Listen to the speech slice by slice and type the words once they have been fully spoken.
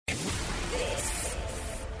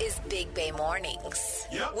Big Bay Mornings.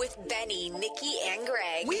 Yep. With Benny, Nikki, and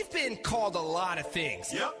Greg. We've been called a lot of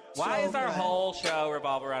things. Yep. Why is our whole show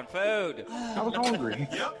revolve around food? I was hungry.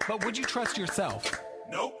 Yep. But would you trust yourself?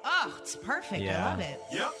 Nope. Oh, it's perfect. Yeah. I love it.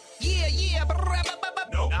 Yep. Yeah.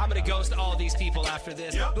 Nope. I'm going to ghost all these people after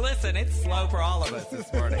this. Yep. Listen, it's slow for all of us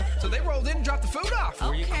this morning. So they rolled in and dropped the food off.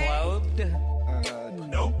 Were you clothed?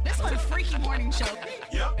 Nope. This was a freaky morning show.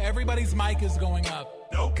 Yep. Everybody's mic is going up.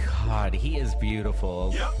 Nope. God, he is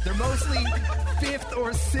beautiful. Yep. They're mostly fifth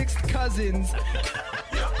or sixth cousins.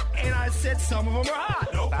 Yep. And I said some of them are hot.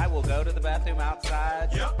 Nope. I will go to the bathroom outside.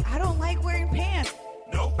 Yep. I don't like wearing pants.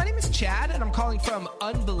 Nope. My name is Chad, and I'm calling from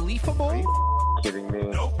Unbelievable. Kidding me?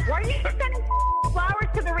 Nope. Why are you sending flowers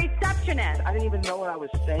to the receptionist? I didn't even know what I was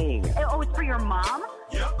saying. Oh, it's for your mom?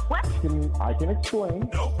 Yep. What? I can explain.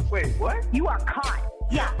 Nope. Wait, what? You are caught.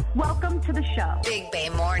 Yeah. Welcome to the show. Big Bay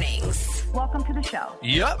Mornings. Welcome to the show.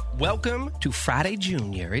 Yep. Welcome to Friday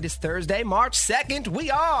Junior. It is Thursday, March 2nd.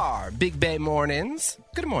 We are Big Bay Mornings.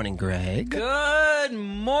 Good morning, Greg. Good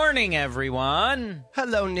morning, everyone.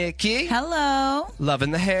 Hello, Nikki. Hello.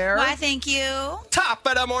 Loving the hair. Why, thank you. Top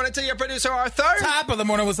of the morning to your producer, Arthur. Top of the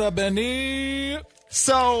morning. What's up, Benny?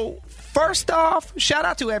 So, first off, shout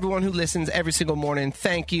out to everyone who listens every single morning.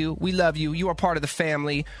 Thank you. We love you. You are part of the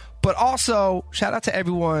family. But also, shout out to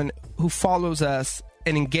everyone who follows us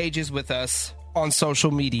and engages with us on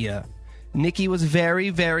social media. Nikki was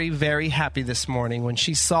very, very, very happy this morning when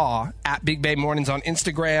she saw at Big Bay Mornings on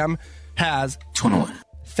Instagram has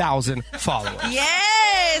 21,000 followers.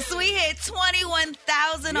 Yes, we hit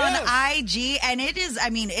 21,000 Yes. on IG, and it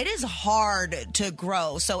is hard to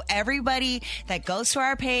grow. So everybody that goes to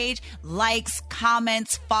our page, likes,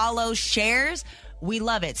 comments, follows, shares, we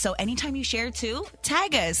love it. So anytime you share too,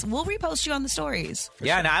 tag us. We'll repost you on the stories.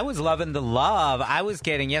 Yeah, and I was loving the love. I was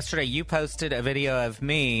getting yesterday. You posted a video of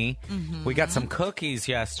me. We got some cookies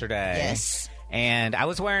yesterday. Yes. And I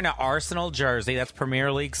was wearing an Arsenal jersey. That's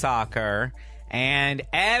Premier League soccer. And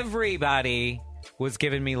everybody was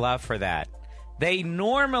giving me love for that. They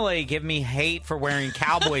normally give me hate for wearing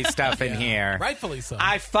cowboy stuff in here. Rightfully so.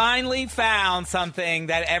 I finally found something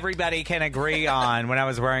that everybody can agree on when I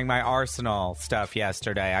was wearing my Arsenal stuff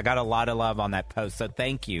yesterday. I got a lot of love on that post, so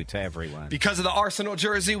thank you to everyone. Because of the Arsenal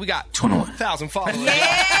jersey, we got 21,000 followers.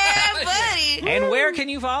 Yeah, buddy. And where can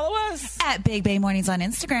you follow us? At Big Bay Mornings on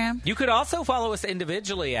Instagram. You could also follow us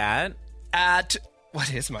individually at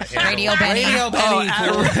What is my Radio Benny. Radio Benny.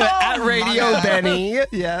 at Radio Benny.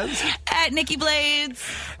 Yes. At Nikki Blades.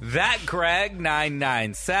 That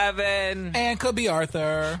Greg997. And could be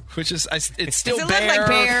Arthur. Which is, it's still Does it Bear. look like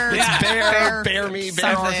Bear? It's Yeah. Bear me,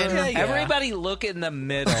 Bear Something. Arthur. Yeah. Everybody look in the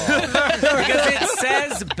middle because it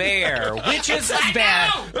says Bear, which is Bear.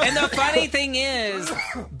 And the funny thing is,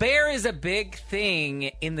 Bear is a big thing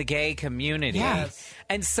in the gay community. Yes.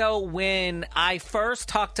 And so when I first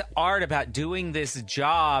talked to Art about doing this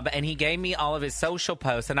job and he gave me all of his social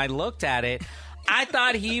posts and I looked at it, I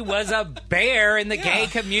thought he was a bear in the gay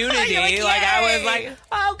community. You're like, I was yay. like,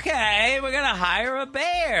 okay, we're going to hire a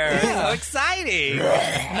bear. Yeah. So exciting.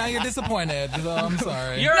 Now you're disappointed, so I'm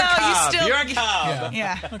sorry. You're a No, you cub. still- You're a cub.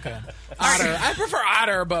 Yeah. Okay. Otter. I prefer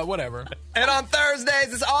Otter, but whatever. And on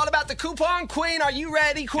Thursdays, it's all about the Coupon Queen. Are you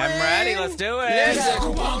ready, Queen? I'm ready. Let's do it. Yes.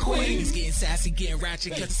 Coupon Queen. It's getting sassy, getting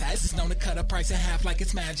ratchet, cause size is known to cut a price in half like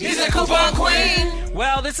it's magic. He's a Coupon Queen.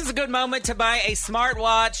 Well, this is a good moment to buy a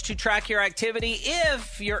smartwatch to track your activity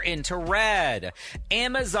if you're into red.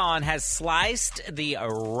 Amazon has sliced the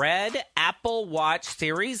red Apple Watch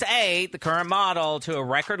Series 8, the current model, to a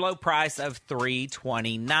record low price of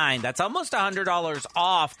 $329. That's almost $100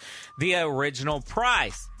 off the original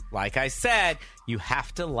price. Like I said, you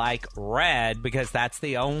have to like red because that's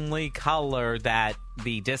the only color that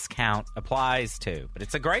the discount applies to. But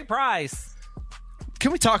it's a great price.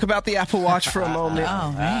 Can we talk about the Apple Watch for a moment?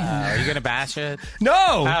 Oh, man. Are you going to bash it? No.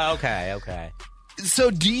 Oh, okay.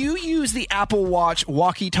 So do you use the Apple Watch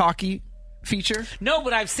walkie-talkie feature? No,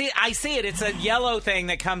 but I see it. It's a yellow thing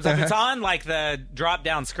that comes up. It's on like the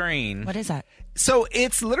drop-down screen. What is that? So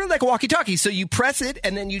it's literally like a walkie-talkie. So you press it,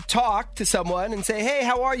 and then you talk to someone and say, hey,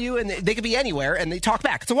 how are you? And they could be anywhere, and they talk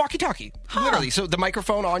back. It's a walkie-talkie, literally. So the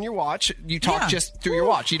microphone on your watch, you talk just through your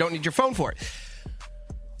watch. You don't need your phone for it.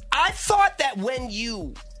 I thought that when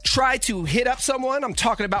you try to hit up someone, I'm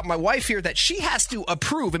talking about my wife here, that she has to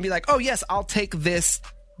approve and be like, oh, yes, I'll take this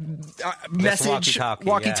message,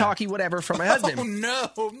 walkie-talkie, whatever, from my husband.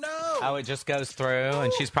 Oh, no. Oh, it just goes through,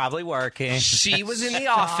 and she's probably working. She was in the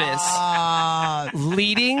office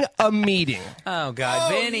leading a meeting. Oh,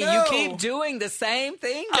 God. Benny, no. you keep doing the same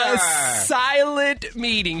thing to A her. silent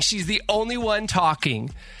meeting. She's the only one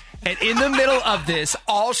talking. And in the middle of this,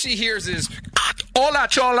 all she hears is... Hola,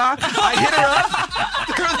 chola. I hit her up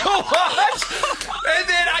through the watch. And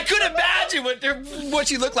then I couldn't imagine what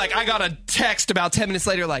she looked like. I got a text about 10 minutes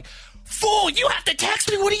later like, fool, you have to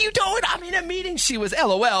text me. What are you doing? I'm in a meeting. She was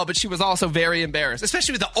LOL, but she was also very embarrassed,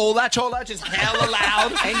 especially with the hola chola just hella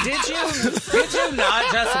loud. And did you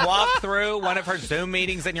not just walk through one of her Zoom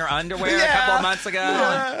meetings in your underwear a couple of months ago?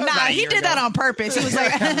 Nah, he did that on purpose. He was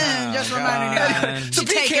like, just reminding you. So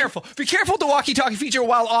be careful. Be careful with the walkie-talkie feature.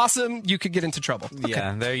 While awesome, you could get into trouble. Okay.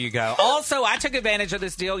 Yeah, there you go. Also, I took advantage of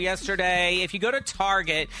this deal yesterday. If you go to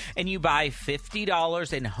Target and you buy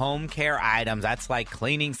 $50 in home care items, that's like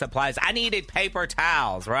cleaning supplies. I needed paper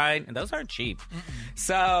towels, right? And those aren't cheap.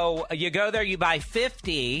 So you go there, you buy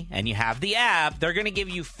 50, and you have the app. They're going to give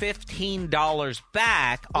you $15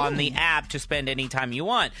 back on the app to spend anytime you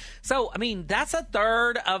want. So, I mean, that's a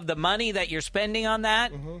third of the money that you're spending on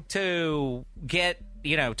that to get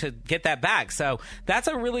that back. So that's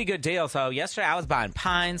a really good deal. So yesterday I was buying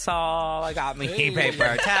Pine Sol. I got me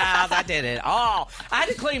paper towels. I did it all. I had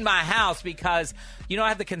to clean my house because, I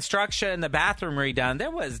had the construction, the bathroom redone. There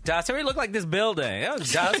was dust. It really looked like this building. It was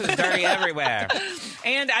dust. It was dirty everywhere.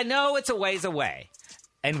 And I know it's a ways away.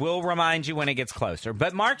 And we'll remind you when it gets closer.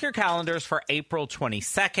 But mark your calendars for April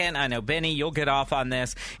 22nd. I know, Benny, you'll get off on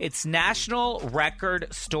this. It's National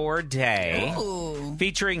Record Store Day. Ooh.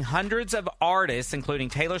 Featuring hundreds of artists, including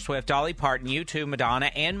Taylor Swift, Dolly Parton, U2,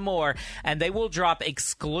 Madonna, and more. And they will drop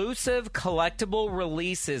exclusive collectible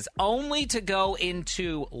releases only to go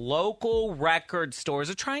into local record stores.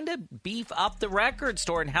 They're trying to beef up the record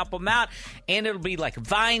store and help them out. And it'll be like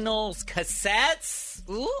vinyls, cassettes,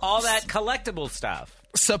 all that collectible stuff.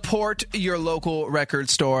 Support your local record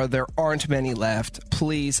store. There aren't many left.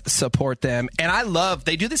 Please support them. And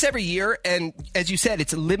they do this every year. And as you said,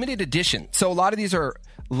 it's a limited edition. So a lot of these are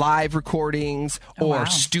live recordings or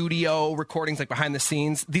studio recordings, like behind the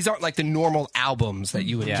scenes. These aren't like the normal albums that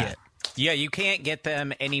you would get. Yeah, you can't get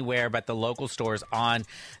them anywhere but the local stores on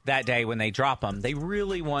that day when they drop them. They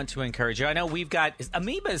really want to encourage you. I know we've got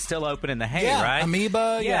Amoeba is still open in the Hay, right?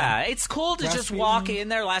 Amoeba, yeah. It's cool to just walk in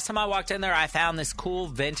there. Last time I walked in there, I found this cool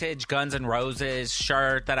vintage Guns N' Roses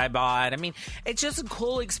shirt that I bought. I mean, it's just a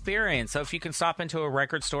cool experience. So if you can stop into a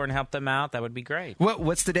record store and help them out, that would be great.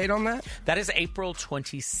 What's the date on that? That is April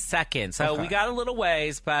 22nd. So we got a little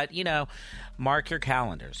ways, but, mark your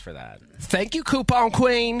calendars for that. Thank you, Coupon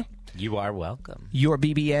Queen. You are welcome. Your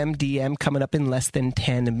BBM DM coming up in less than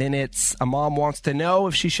 10 minutes. A mom wants to know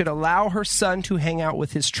if she should allow her son to hang out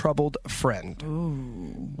with his troubled friend.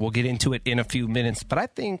 Ooh. We'll get into it in a few minutes, but I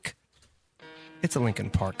think it's a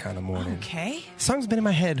Linkin Park kind of morning. Okay. The song's been in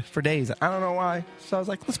my head for days. I don't know why. So I was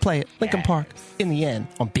like, let's play it. Linkin Park in the end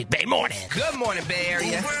on Big Bay Morning. Good morning, Bay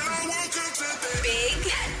Area.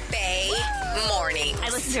 Big Bay Morning. I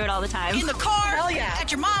listen to it all the time. In the car,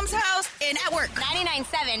 at your mom's house, and at work.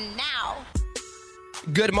 99.7 now.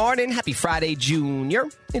 Good morning. Happy Friday, Junior.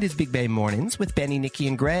 It is Big Bay Mornings with Benny, Nikki,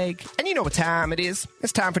 and Greg. And you know what time it is.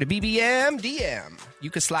 It's time for the BBM DM. You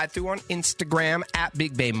can slide through on Instagram at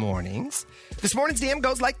Big Bay Mornings. This morning's DM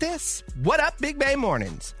goes like this. What up, Big Bay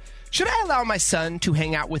Mornings? Should I allow my son to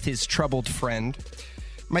hang out with his troubled friend?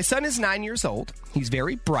 My son is 9 years old. He's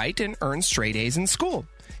very bright and earns straight A's in school.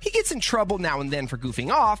 He gets in trouble now and then for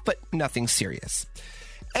goofing off, but nothing serious.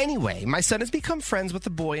 Anyway, my son has become friends with a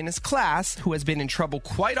boy in his class who has been in trouble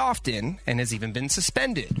quite often and has even been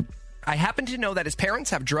suspended. I happen to know that his parents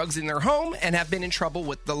have drugs in their home and have been in trouble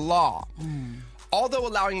with the law. Although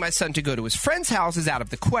allowing my son to go to his friend's house is out of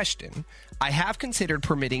the question, I have considered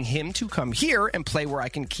permitting him to come here and play where I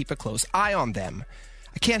can keep a close eye on them.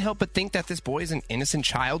 I can't help but think that this boy is an innocent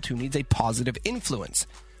child who needs a positive influence.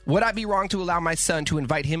 Would I be wrong to allow my son to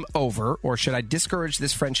invite him over, or should I discourage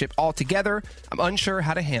this friendship altogether? I'm unsure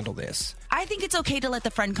how to handle this. I think it's okay to let the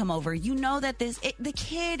friend come over. You know that the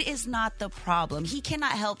kid is not the problem. He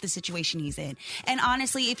cannot help the situation he's in. And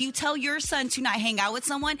honestly, if you tell your son to not hang out with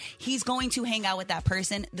someone, he's going to hang out with that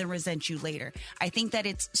person, then resent you later. I think that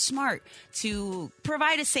it's smart to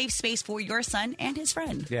provide a safe space for your son and his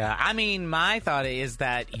friend. Yeah, I mean, my thought is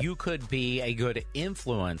that you could be a good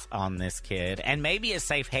influence on this kid and maybe a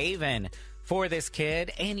safe haven for this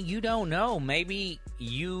kid. And you don't know, maybe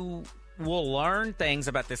you will learn things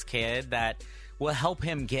about this kid that will help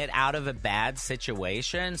him get out of a bad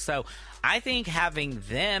situation. So I think having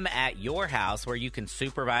them at your house where you can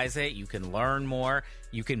supervise it, you can learn more,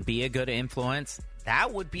 you can be a good influence,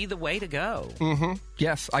 that would be the way to go. Mm-hmm.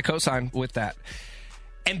 Yes, I co-sign with that.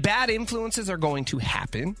 And bad influences are going to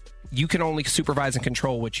happen. you can only supervise and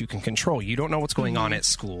control what you can control. You don't know what's going on at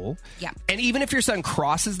school. Yeah. And even if your son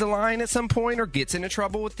crosses the line at some point or gets into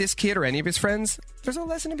trouble with this kid or any of his friends, there's a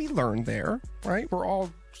lesson to be learned there, right?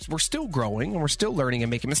 We're still growing and we're still learning and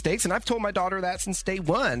making mistakes. And I've told my daughter that since day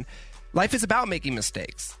one. Life is about making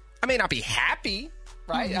mistakes. I may not be happy,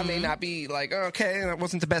 right? I may not be like, okay, that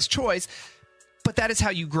wasn't the best choice. But that is how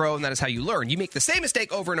you grow and that is how you learn. You make the same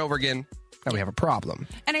mistake over and over again, now we have a problem.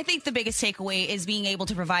 And I think the biggest takeaway is being able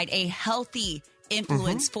to provide a healthy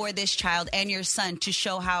influence for this child and your son to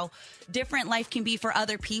show how different life can be for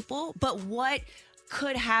other people, but what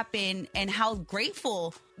could happen and how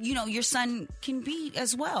grateful, your son can be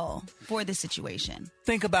as well for the situation.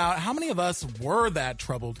 Think about how many of us were that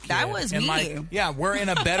troubled kid. That was and me. We're in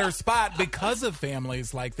a better spot because of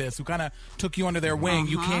families like this who kind of took you under their wing.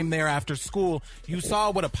 You came there after school. You saw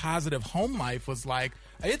what a positive home life was like.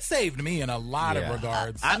 It saved me in a lot of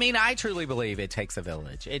regards. I mean, I truly believe it takes a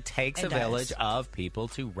village. It takes a village of people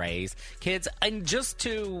to raise kids and just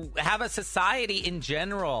to have a society in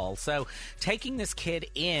general. So taking this kid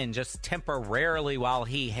in just temporarily while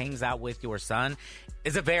he hangs out with your son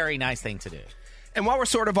is a very nice thing to do. And while we're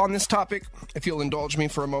sort of on this topic, if you'll indulge me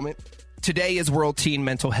for a moment, today is World Teen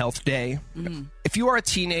Mental Health Day. If you are a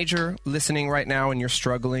teenager listening right now and you're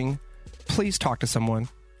struggling, please talk to someone.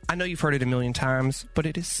 I know you've heard it a million times, but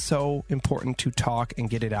it is so important to talk and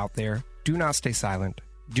get it out there. Do not stay silent.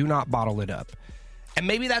 Do not bottle it up. And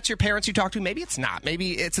maybe that's your parents you talk to. Maybe it's not.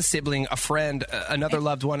 Maybe it's a sibling, a friend, another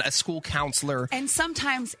loved one, a school counselor. And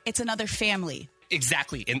sometimes it's another family.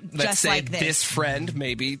 Exactly. And let's Just say like this friend,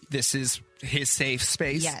 maybe this is his safe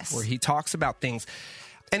space Yes. where he talks about things.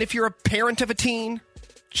 And if you're a parent of a teen,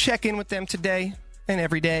 check in with them today and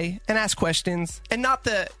every day and ask questions. And not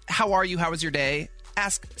the, how are you? How was your day?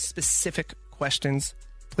 Ask specific questions,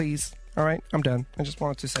 please. All right, I'm done. I just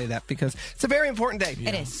wanted to say that because it's a very important day.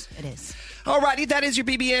 It is. It is. Alrighty, that is your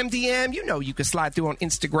BBM DM. You know you can slide through on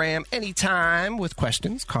Instagram anytime with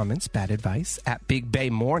questions, comments, bad advice at Big Bay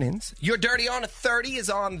Mornings. Your Dirty on a 30 is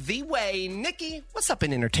on the way. Nikki, what's up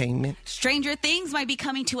in entertainment? Stranger Things might be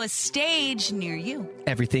coming to a stage near you.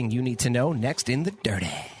 Everything you need to know next in the Dirty.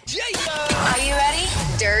 Are you ready?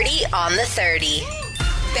 Dirty on the 30.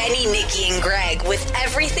 Benny, Nikki, and Greg with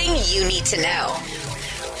everything you need to know.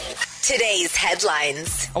 Today's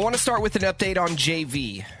headlines. I want to start with an update on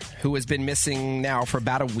JV, who has been missing now for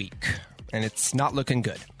about a week, and it's not looking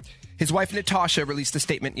good. His wife, Natasha, released a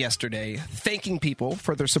statement yesterday thanking people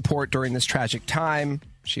for their support during this tragic time.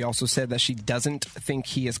 She also said that she doesn't think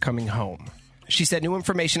he is coming home. She said new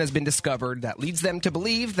information has been discovered that leads them to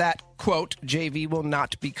believe that, quote, JV will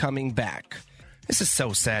not be coming back. This is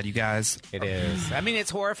so sad, you guys. It is. I mean, it's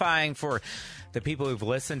horrifying for the people who've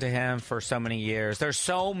listened to him for so many years. There's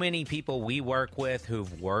so many people we work with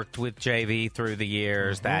who've worked with JV through the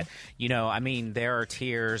years that, I mean, there are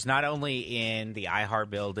tears not only in the iHeart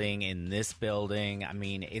building, in this building. I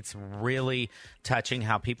mean, it's really touching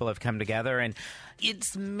how people have come together. And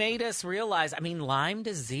it's made us realize, I mean, Lyme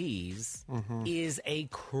disease is a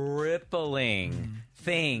crippling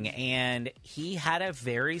thing, and he had a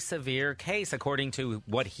very severe case according to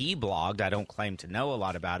what he blogged. I don't claim to know a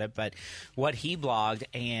lot about it, but what he blogged,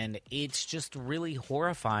 and it's just really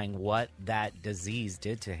horrifying what that disease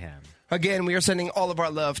did to him. Again, we are sending all of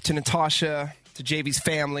our love to Natasha, to JV's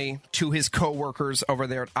family, to his co-workers over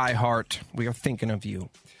there at iHeart. We are thinking of you.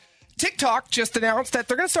 TikTok just announced that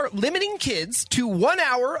they're going to start limiting kids to 1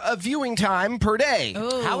 hour of viewing time per day.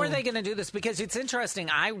 Ooh. How are they going to do this? Because it's interesting.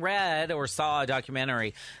 I read or saw a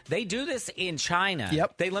documentary. They do this in China.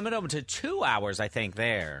 Yep. They limit them to 2 hours, I think,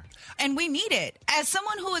 there. And we need it. As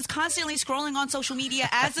someone who is constantly scrolling on social media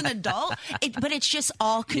as an adult, but it's just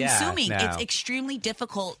all consuming. Yeah, no. It's extremely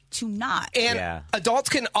difficult to not. And adults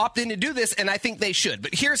can opt in to do this, and I think they should.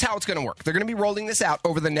 But here's how it's going to work. They're going to be rolling this out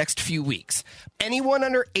over the next few weeks. Anyone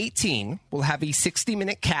under 18 will have a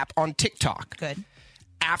 60-minute cap on TikTok. Good.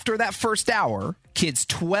 After that first hour, kids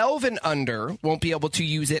 12 and under won't be able to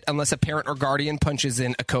use it unless a parent or guardian punches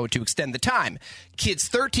in a code to extend the time. Kids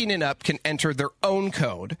 13 and up can enter their own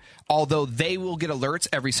code, although they will get alerts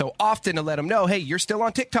every so often to let them know, hey, you're still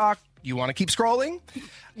on TikTok. You want to keep scrolling?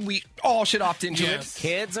 We all should opt into it.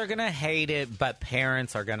 Kids are going to hate it, but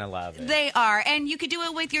parents are going to love it. They are. And you could do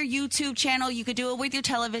it with your YouTube channel. You could do it with your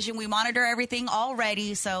television. We monitor everything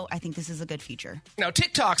already. So I think this is a good feature. Now,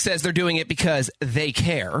 TikTok says they're doing it because they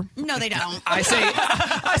care. No, they don't. I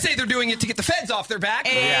say they're doing it to get the feds off their back.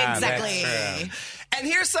 Exactly. And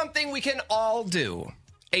here's something we can all do.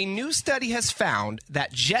 A new study has found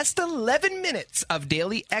that just 11 minutes of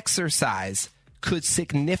daily exercise could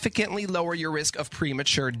significantly lower your risk of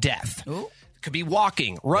premature death. Ooh. Could be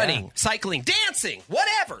walking, running, cycling, dancing,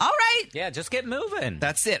 whatever. All right. Yeah, just get moving.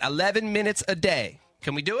 That's it. 11 minutes a day.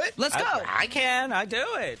 Can we do it? Let's go. I can. I do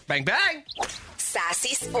it. Bang, bang.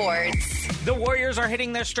 Sassy Sports. The Warriors are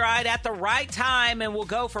hitting their stride at the right time and will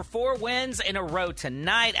go for 4 wins in a row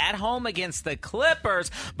tonight at home against the Clippers.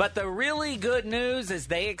 But the really good news is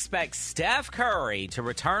they expect Steph Curry to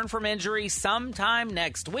return from injury sometime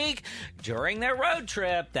next week during their road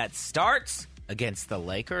trip that starts against the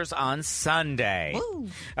Lakers on Sunday. Woo.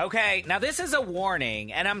 Okay, now this is a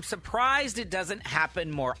warning, and I'm surprised it doesn't happen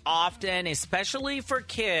more often, especially for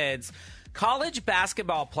kids. College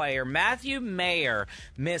basketball player Matthew Mayer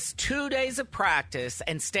missed 2 days of practice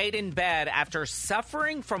and stayed in bed after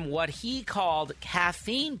suffering from what he called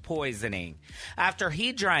caffeine poisoning after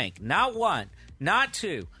he drank not 1, not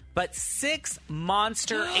 2, but 6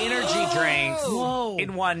 Monster energy drinks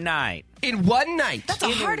in one night. In one night. That's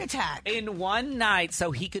a heart attack. In one night,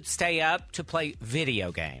 so he could stay up to play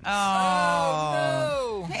video games.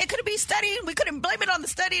 Oh, no. It could be studying. We couldn't blame it on the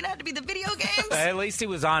studying. It had to be the video games. At least he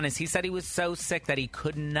was honest. He said he was so sick that he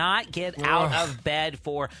could not get out of bed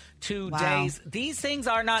for 2 days. These things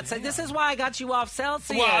are not safe. This is why I got you off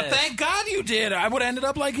Celsius. Well, thank God you did. I would have ended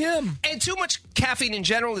up like him. And too much caffeine in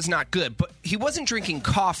general is not good, but he wasn't drinking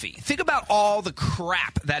coffee. Think about all the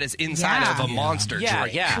crap that is inside of a Monster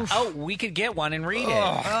drink. Yeah. Oh, we could get one and read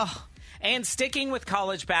it. And sticking with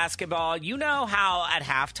college basketball, you know how at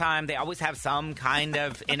halftime they always have some kind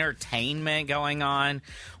of entertainment going on?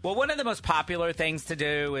 Well, one of the most popular things to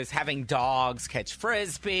do is having dogs catch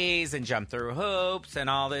frisbees and jump through hoops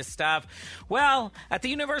and all this stuff. Well, at the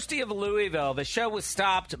University of Louisville, the show was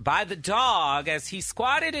stopped by the dog as he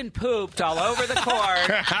squatted and pooped all over the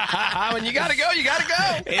court. When you gotta go, you gotta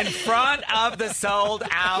go. In front of the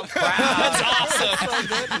sold-out crowd. That's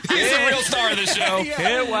awesome. He's the real star of the show.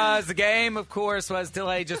 It was. The game, of course, was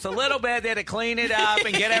delayed just a little bit. They had to clean it up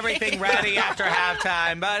and get everything ready after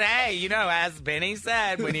halftime. But hey, you know, as Benny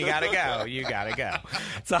said, when you gotta go, you gotta go.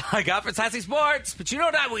 That's all I got for Sassy Sports. But you know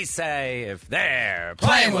what we say? If they're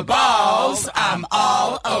Playing with balls, I'm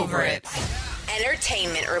all over it.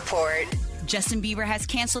 Entertainment Report. Justin Bieber has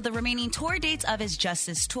canceled the remaining tour dates of his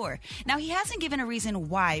Justice Tour. Now, he hasn't given a reason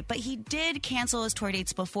why, but he did cancel his tour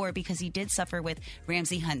dates before because he did suffer with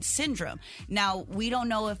Ramsay-Hunt syndrome. Now, we don't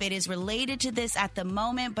know if it is related to this at the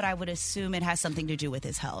moment, but I would assume it has something to do with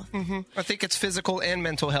his health. I think it's physical and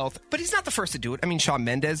mental health, but he's not the first to do it. I mean, Shawn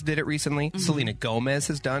Mendes did it recently. Selena Gomez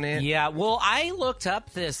has done it. Yeah, well, I looked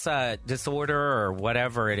up this disorder or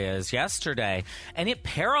whatever it is yesterday, and it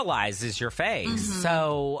paralyzes your face.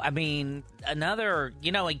 So, I mean, another,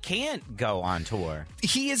 you know, he can't go on tour.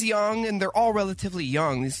 He is young, and they're all relatively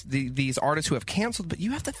young, these artists who have canceled, but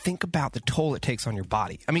you have to think about the toll it takes on your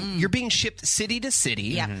body. I mean, you're being shipped city to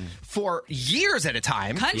city for years at a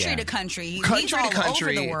time. Country to country. Country He's to all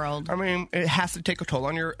country. over the world. I mean, it has to take a toll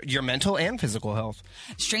on your mental and physical health.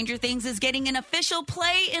 Stranger Things is getting an official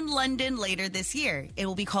play in London later this year. It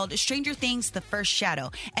will be called Stranger Things: The First Shadow,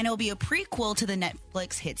 and it will be a prequel to the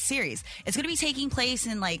Netflix hit series. It's going to be taking place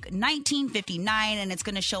in like 1959, and it's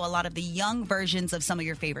going to show a lot of the young versions of some of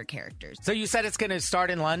your favorite characters. So you said it's going to start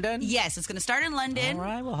in London? Yes, it's going to start in London. All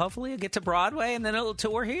right, well, hopefully it'll get to Broadway, and then it'll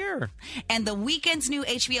tour here. And the Weeknd's new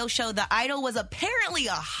HBO show, The Idol, was apparently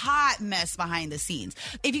a hot mess behind the scenes.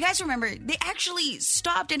 If you guys remember, they actually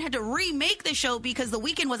stopped and had to remake the show because The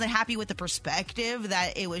Weeknd wasn't happy with the perspective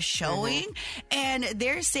that it was showing. And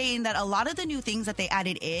they're saying that a lot of the new things that they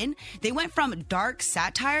added in, they went from dark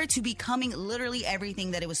satire to becoming literally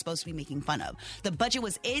everything that it was supposed to be making fun of. The budget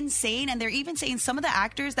was insane, and they're even saying some of the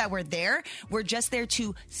actors that were there were just there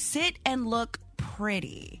to sit and look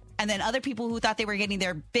pretty. And then other people who thought they were getting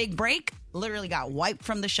their big break literally got wiped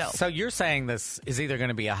from the show. So you're saying this is either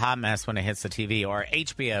going to be a hot mess when it hits the TV, or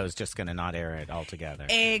HBO is just going to not air it altogether?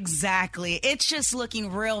 Exactly. It's just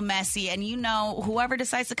looking real messy. And you know, whoever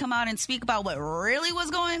decides to come out and speak about what really was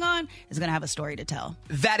going on is going to have a story to tell.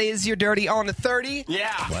 That is your Dirty on the 30. Yeah.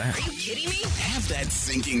 Are you kidding me? Have that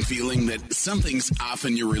sinking feeling that something's off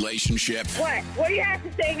in your relationship. What? What do you have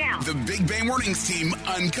to say now? The Big Bang Warnings team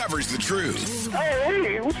uncovers the truth.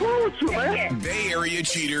 Hey, what's wrong with you, man? Bay Area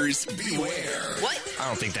cheaters, beware. What? I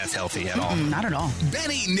don't think that's healthy at all. Not at all.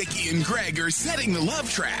 Benny, Nikki, and Greg are setting the love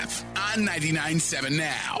trap on 99.7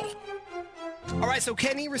 Now. All right, so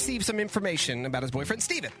Kenny received some information about his boyfriend,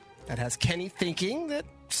 Steven. That has Kenny thinking that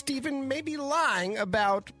Steven may be lying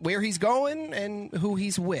about where he's going and who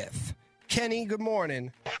he's with. Kenny, good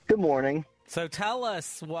morning. Good morning. So tell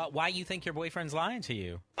us why you think your boyfriend's lying to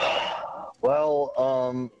you.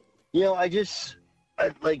 Well, you know,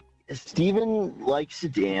 Steven likes to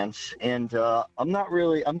dance, and I'm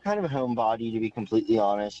kind of a homebody, to be completely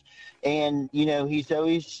honest. And, he's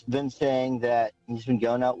always been saying that he's been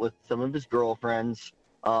going out with some of his girlfriends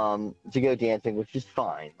to go dancing, which is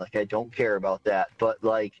fine. Like, I don't care about that. But,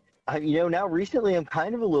 like, now recently I'm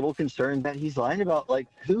kind of a little concerned that he's lying about, like,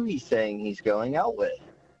 who he's saying he's going out with.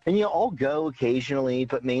 And, I'll go occasionally,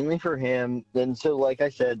 but mainly for him. And so, like I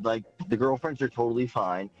said, like, the girlfriends are totally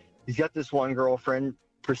fine. He's got this one girlfriend,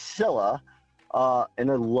 Priscilla,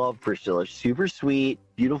 and I love Priscilla. Super sweet,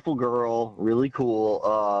 beautiful girl, really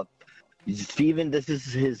cool. Steven, this is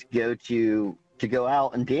his go-to to go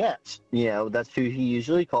out and dance. That's who he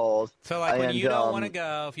usually calls. So, like, when you don't want to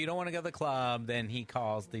go, if you don't want to go to the club, then he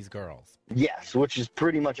calls these girls. Yes, which is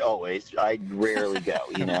pretty much always. I rarely go,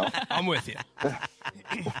 I'm with you.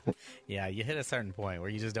 Yeah, you hit a certain point where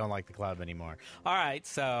you just don't like the club anymore. All right,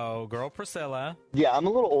 so girl Priscilla. Yeah, I'm a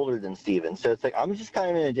little older than Steven, so it's like I'm just kind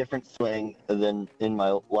of in a different swing than in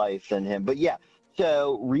my life than him. But yeah,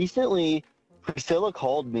 so recently Priscilla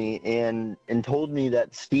called me and told me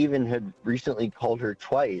that Steven had recently called her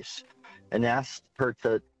twice and asked her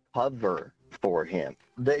to cover for him.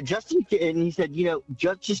 And he said,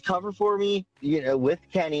 just cover for me, with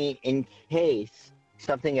Kenny in case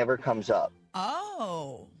something ever comes up.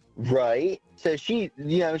 Oh. Right. So she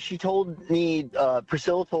told me,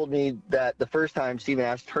 Priscilla told me that the first time Steven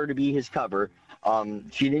asked her to be his cover,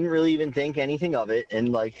 she didn't really even think anything of it.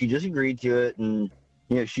 And, like, she just agreed to it. And,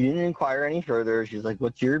 she didn't inquire any further. She's like,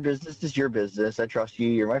 what's your business is your business. I trust you.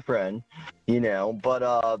 You're my friend,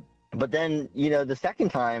 But then, the second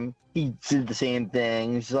time he did the same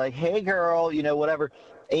thing. She's like, hey, girl, whatever.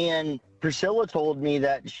 And Priscilla told me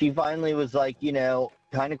that she finally was like,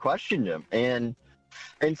 kind of questioned him. And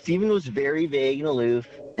Steven was very vague and aloof,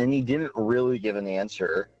 and he didn't really give an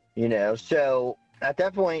answer, So at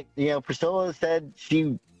that point, Priscilla said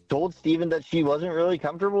she told Steven that she wasn't really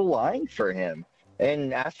comfortable lying for him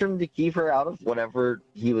and asked him to keep her out of whatever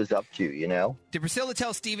he was up to, Did Priscilla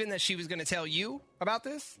tell Steven that she was going to tell you about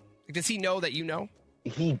this? Like, does he know that you know?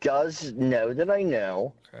 He does know that I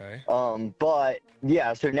know. Okay. But,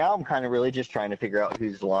 yeah, so now I'm kind of really just trying to figure out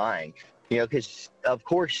who's lying. Because, of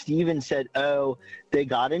course, Steven said, they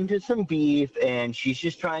got into some beef, and she's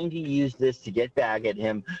just trying to use this to get back at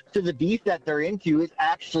him. So the beef that they're into is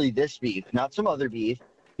actually this beef, not some other beef.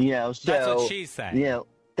 So that's what she's saying.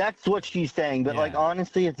 That's what she's saying. But, like,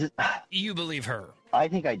 honestly, it's... You believe her? I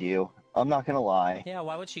think I do. I'm not going to lie. Yeah,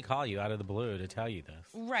 why would she call you out of the blue to tell you this?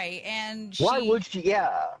 Right, and why would she?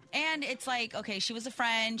 Yeah. And it's like, okay, she was a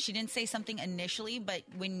friend. She didn't say something initially, but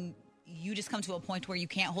when you just come to a point where you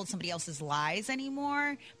can't hold somebody else's lies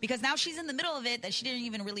anymore, because now she's in the middle of it that she didn't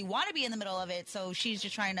even really want to be in the middle of it, so she's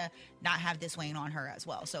just trying to not have this weighing on her as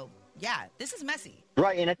well. So, yeah, this is messy.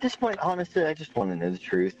 Right, and at this point, honestly, I just want to know the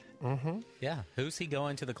truth. Mm-hmm. Yeah, who's he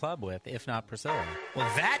going to the club with, if not Priscilla? Well,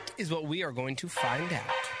 that is what we are going to find out.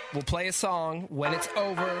 We'll play a song. When it's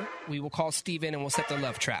over, we will call Steven and we'll set the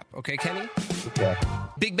love trap. Okay, Kenny? Okay.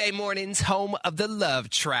 Big Bay Mornings, home of the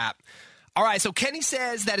love trap. All right, so Kenny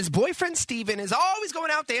says that his boyfriend Steven is always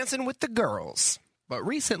going out dancing with the girls. But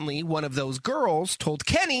recently, one of those girls told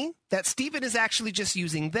Kenny that Steven is actually just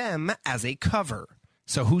using them as a cover.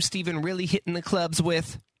 So who's Steven really hitting the clubs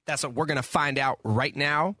with? That's what we're going to find out right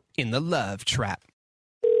now in the Love Trap.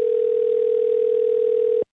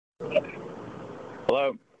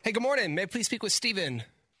 Hello. Hey, good morning. May I please speak with Steven?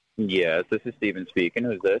 Yes, this is Steven speaking.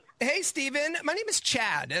 Who's this? Hey, Steven. My name is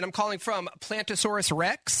Chad, and I'm calling from Plantosaurus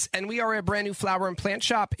Rex, and we are a brand new flower and plant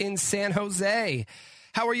shop in San Jose.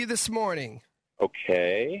 How are you this morning?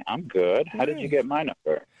 Okay, I'm good. How did you get my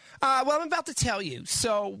number? Well, I'm about to tell you.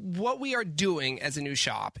 So what we are doing as a new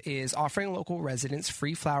shop is offering local residents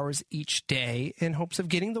free flowers each day in hopes of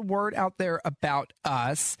getting the word out there about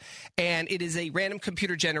us. And it is a random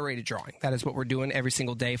computer-generated drawing. That is what we're doing every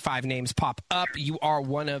single day. 5 names pop up. You are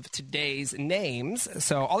one of today's names.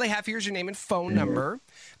 So all they have here is your name and phone number.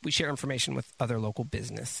 We share information with other local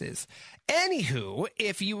businesses. Anywho,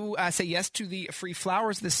 if you say yes to the free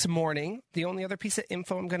flowers this morning, the only other piece of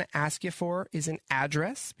info I'm going to ask you for is an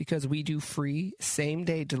address, because we do free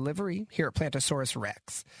same-day delivery here at Plantosaurus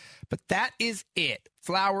Rex. But that is it.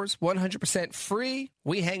 Flowers, 100% free.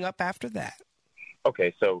 We hang up after that.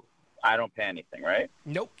 Okay, so I don't pay anything, right?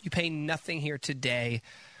 Nope, you pay nothing here today.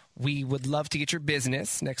 We would love to get your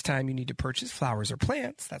business next time you need to purchase flowers or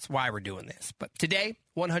plants. That's why we're doing this. But today,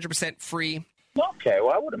 100% free. Okay,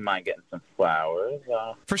 well, I wouldn't mind getting some flowers.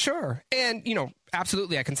 For sure. And,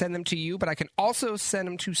 absolutely, I can send them to you, but I can also send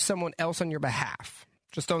them to someone else on your behalf.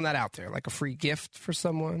 Just throwing that out there, like a free gift for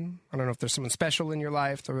someone. I don't know if there's someone special in your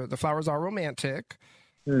life. The flowers are romantic.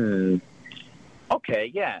 I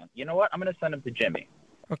Okay, yeah. You know what? I'm going to send them to Jimmy.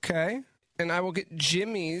 Okay. And I will get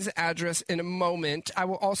Jimmy's address in a moment. I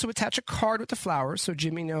will also attach a card with the flowers so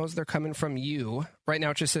Jimmy knows they're coming from you. Right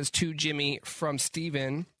now it just says to Jimmy from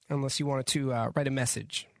Steven, unless you wanted to write a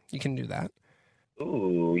message. You can do that.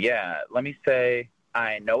 Ooh, yeah. Let me say,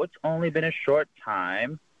 I know it's only been a short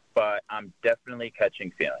time, but I'm definitely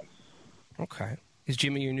catching feelings. Okay. Is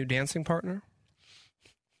Jimmy your new dancing partner?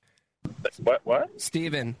 What?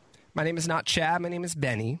 Steven. My name is not Chad. My name is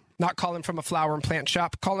Benny. Not calling from a flower and plant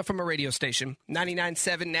shop. Calling from a radio station.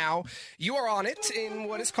 99.7 now. You are on it in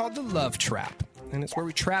what is called the Love Trap. And it's where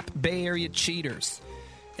we trap Bay Area cheaters.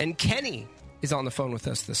 And Kenny is on the phone with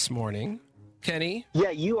us this morning. Kenny?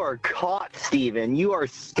 Yeah, you are caught, Steven. You are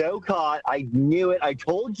so caught. I knew it. I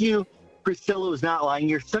told you Priscilla was not lying.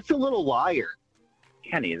 You're such a little liar.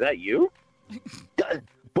 Kenny, is that you?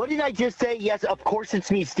 What did I just say? Yes, of course it's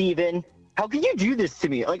me, Steven. How can you do this to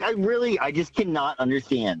me? Like, I just cannot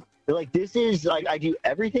understand. Like, this is, like, I do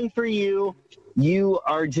everything for you. You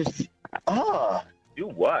are just, Do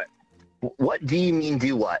what? What do you mean,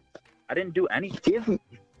 do what? I didn't do anything.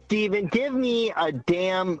 Steven, give me a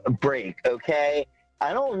damn break, okay?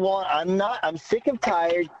 I'm sick and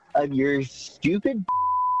tired of your stupid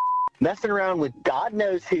messing around with God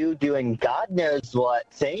knows who, doing God knows what,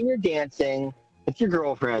 saying you're dancing with your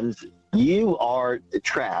girlfriends. You are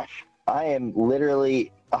trash. I am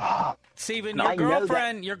literally. Steven,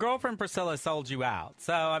 your girlfriend Priscilla sold you out.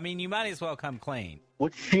 So, I mean, you might as well come clean.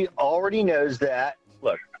 Which she already knows that.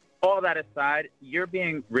 Look, all that aside, you're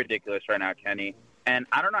being ridiculous right now, Kenny. And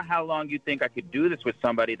I don't know how long you think I could do this with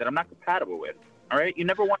somebody that I'm not compatible with. All right? You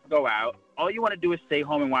never want to go out. All you want to do is stay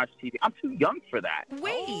home and watch TV. I'm too young for that.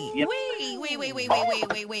 Wait.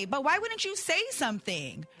 But why wouldn't you say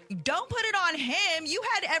something? Don't put it on him. You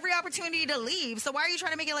had every opportunity to leave. So why are you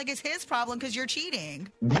trying to make it like it's his problem because you're cheating?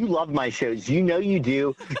 You love my shows. You know you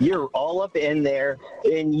do. You're all up in there,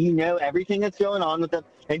 and you know everything that's going on with them.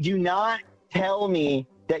 And do not tell me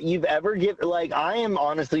that you've ever given, like, I am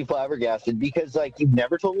honestly flabbergasted because, like, you've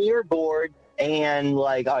never told me you were bored. And,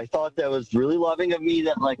 like, I thought that was really loving of me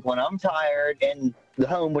that, like, when I'm tired and the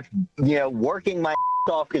home, which, you know, working my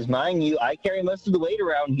off because, mind you, I carry most of the weight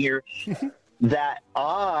around here, that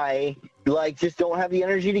I, like, just don't have the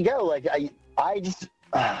energy to go. Like,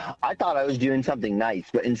 I thought I was doing something nice,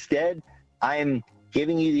 but instead I'm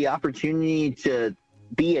giving you the opportunity to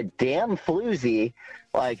be a damn floozy.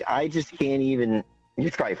 Like, I just can't even,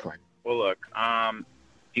 you're trifling. Well, look,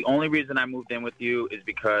 the only reason I moved in with you is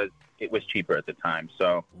because it was cheaper at the time,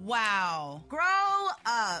 so. Wow. Grow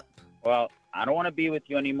up. Well, I don't want to be with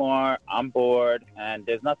you anymore. I'm bored, and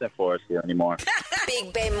there's nothing for us here anymore.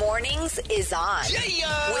 Big Bay Mornings is on.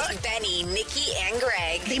 With Benny, Nikki, and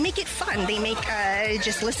Greg. They make it fun. They make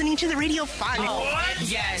just listening to the radio fun. Oh,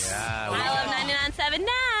 yes. I love 99.7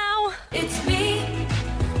 now. It's me.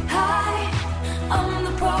 Hi, I'm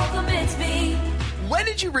the problem. It's me. When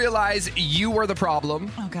did you realize you were the problem?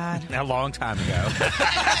 Oh, God. A long time ago.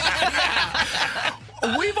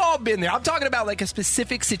 We've all been there. I'm talking about like a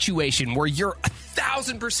specific situation where you're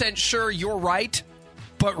 1,000% sure you're right,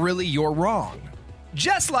 but really you're wrong.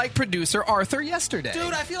 Just like producer Arthur yesterday.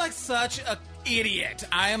 Dude, I feel like such an idiot.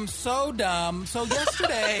 I am so dumb. So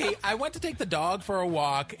yesterday, I went to take the dog for a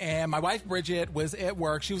walk, and my wife Bridget was at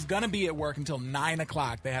work. She was going to be at work until 9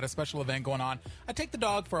 o'clock. They had a special event going on. I take the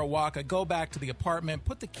dog for a walk. I go back to the apartment,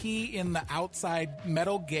 put the key in the outside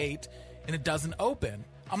metal gate, and it doesn't open.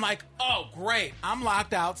 I'm like, oh, great. I'm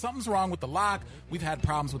locked out. Something's wrong with the lock. We've had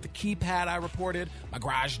problems with the keypad I reported. My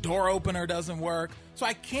garage door opener doesn't work. So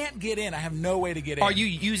I can't get in. I have no way to get in. Are you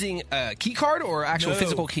using a key card or actual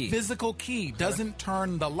physical key? Physical key. Doesn't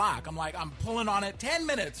turn the lock. I'm like, I'm pulling on it 10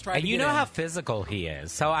 minutes trying to get in. And you know how physical he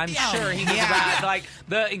is. So I'm sure he was about, like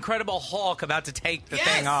the Incredible Hulk about to take the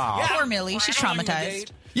thing off. Yeah. Poor Millie. She's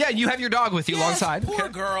traumatized. Yeah, you have your dog with you alongside. Poor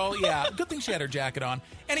girl. Yeah. Good thing she had her jacket on.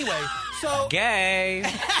 Anyway, so. Gay.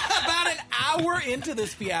 About an hour into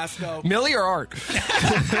this fiasco. Millie or Art?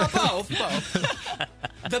 Both.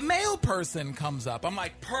 The mail person comes up. I'm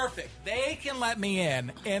like, perfect. They can let me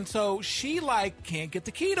in. And so she, like, can't get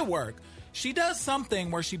the key to work. She does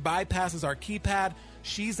something where she bypasses our keypad.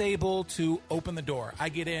 She's able to open the door. I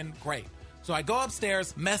get in. Great. So I go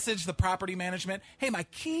upstairs, message the property management. Hey, my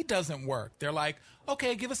key doesn't work. They're like,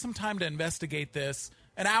 okay, give us some time to investigate this.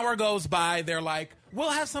 An hour goes by. They're like,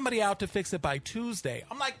 we'll have somebody out to fix it by Tuesday.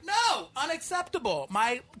 I'm like, no, unacceptable.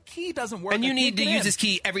 My key doesn't work. And you need to use this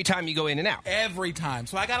key every time you go in and out. Every time.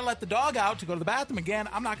 So I got to let the dog out to go to the bathroom again.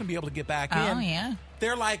 I'm not going to be able to get back in. Oh, yeah.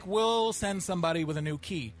 They're like, we'll send somebody with a new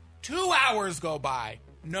key. 2 hours go by.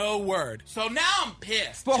 No word. So now I'm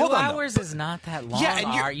pissed. Well, 2 hold on, hours is not that long, Yeah, and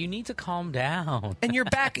you're- Art. You need to calm down. And you're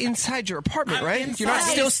back inside your apartment, I'm right? inside. You're not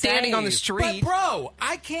still Stay standing on the safe. street. But bro,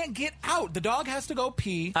 I can't get out. The dog has to go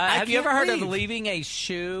pee. Have you ever heard of leave? leaving a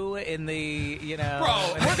shoe in the, Bro, in we're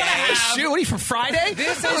the gonna game? have- Shoot, what are you, from Friday?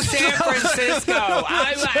 This is San Francisco.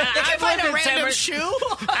 I've lived in San Francisco.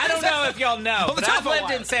 I don't know if y'all know, Hold the but I've telephone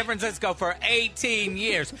lived in wire. San Francisco for 18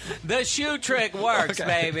 years. The shoe trick works,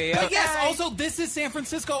 baby. But yes, also, this is San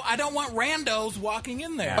Francisco. I don't want randos walking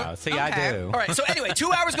in there. Oh, see, I do. All right, so anyway,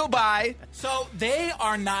 2 hours go by. So they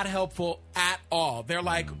are not helpful at all. They're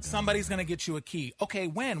like, somebody's going to get you a key. Okay,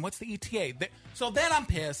 when? What's the ETA? So then I'm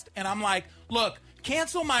pissed, and I'm like, look,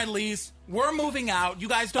 cancel my lease. We're moving out. You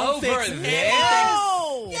guys don't Over fix this? anything.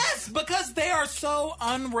 No. Yes, because they are so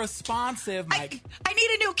unresponsive. I need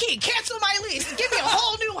a new key. Cancel my lease. Give me a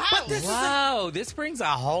whole new house. Whoa, this brings a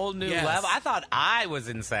whole new Yes. level. I thought I was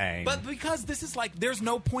insane. But because this is like, there's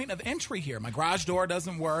no point of entry here. My garage door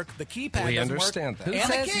doesn't work. The keypad We doesn't understand work. that. Who And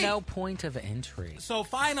the says key. no point of entry? So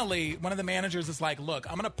finally, one of the managers is like, look,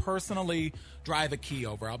 I'm going to personally drive a key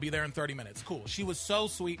over. I'll be there in 30 minutes. Cool. She was so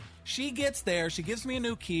sweet. She gets there. She gives me a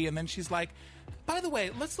new key. And then she's like, by the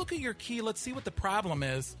way, let's look at your key. Let's see what the problem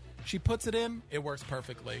is. She puts it in. It works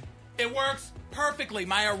perfectly. It works perfectly.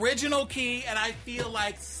 My original key. And I feel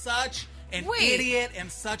like such an idiot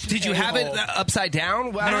and such an Did you have it a-hole. upside down?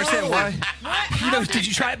 I don't understand why. What? Did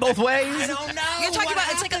you try it both ways? I don't know. You're talking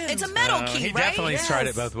what about it's a metal key, He right? definitely Yes. tried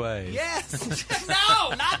it both ways. Yes. No,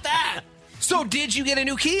 not that. So did you get a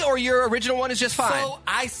new key, or your original one is just fine? So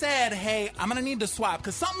I said, hey, I'm going to need to swap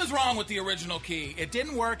because something is wrong with the original key. It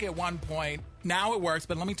didn't work at one point. Now it works,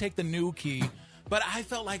 but let me take the new key. But I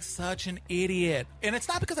felt like such an idiot. And it's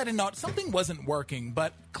not because I didn't know. Something wasn't working,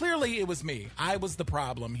 but clearly it was me. I was the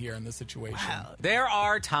problem here in this situation. There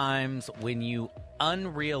are times when you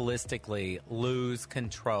unrealistically lose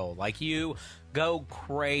control. Like you go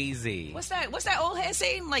crazy. What's that old head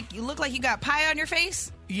saying? Like, you look like you got pie on your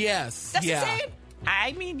face? Yes. That's yeah. insane.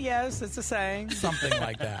 I mean, yes, it's a saying. Something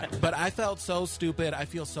like that. But I felt so stupid. I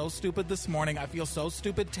feel so stupid this morning. I feel so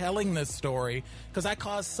stupid telling this story because I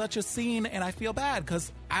caused such a scene, and I feel bad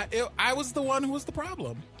because I was the one who was the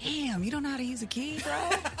problem. Damn, you don't know how to use a key, bro?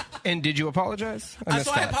 And did you apologize? I missed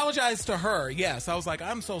So I that. apologized to her. Yes, I was like,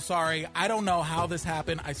 I'm so sorry. I don't know how this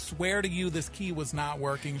happened. I swear to you, this key was not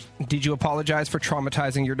working. Did you apologize for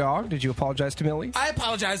traumatizing your dog? Did you apologize to Millie? I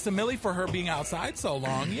apologized to Millie for her being outside so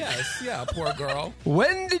long. Yes, yeah, poor girl.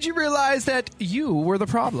 When did you realize that you were the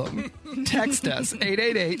problem? Text us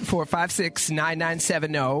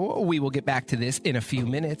 888-456-9970. We will get back to this in a few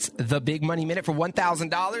minutes. The Big Money Minute for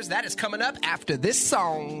 $1,000. That is coming up after this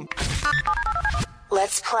song.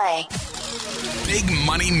 Let's play. Big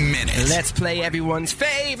Money Minute. Let's play everyone's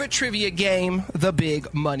favorite trivia game, the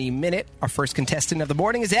Big Money Minute. Our first contestant of the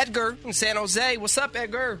morning is Edgar in San Jose. What's up,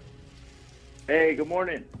 Edgar? Hey, good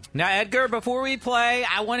morning. Now, Edgar, before we play,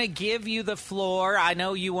 I want to give you the floor. I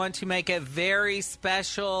know you want to make a very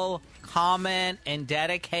special comment and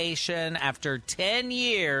dedication after 10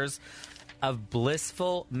 years of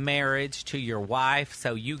blissful marriage to your wife,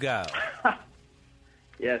 so you go.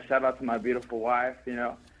 Yeah, shout out to my beautiful wife. You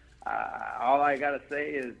know, all I got to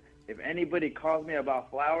say is if anybody calls me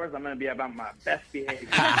about flowers, I'm going to be about my best behavior.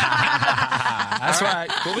 That's right.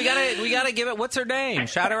 Well, we gotta give it. What's her name?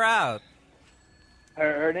 Shout her out.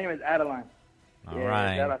 Her name is Adeline. All yeah,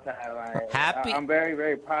 right. Shout out to Adeline. Happy- I'm very,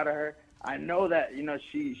 very proud of her. I know that, you know,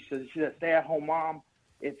 she's a stay-at-home mom.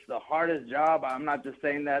 It's the hardest job. I'm not just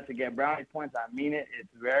saying that to get brownie points. I mean it. It's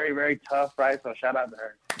very, very tough, right? So shout out to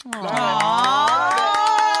her.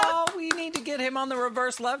 Oh, we need to get him on the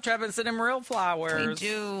reverse love trap and send him real flowers. We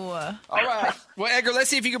do. All right. Well, Edgar, let's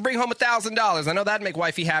see if you can bring home $1,000. I know that'd make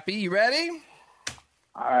wifey happy. You ready?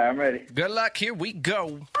 All right, I'm ready. Good luck. Here we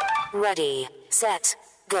go. Ready, set,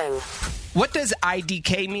 go. What does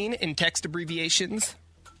IDK mean in text abbreviations?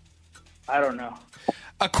 I don't know.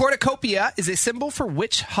 A cornucopia is a symbol for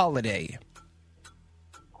which holiday?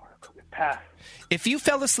 Pass. If you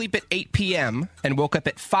fell asleep at 8 p.m. and woke up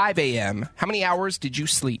at 5 a.m., how many hours did you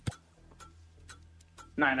sleep?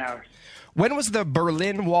 9 hours. When was the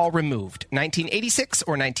Berlin Wall removed? 1986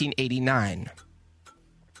 or 1989?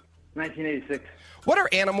 1986. What are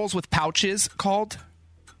animals with pouches called?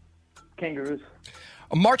 Kangaroos.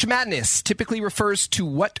 March Madness typically refers to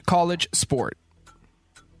what college sport?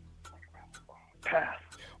 Pass.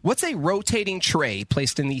 What's a rotating tray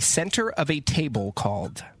placed in the center of a table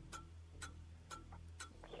called?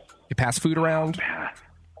 You pass food around? Pass.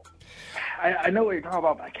 I know what you're talking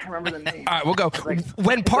about, but I can't remember the name. All right, we'll go.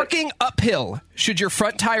 When parking uphill, should your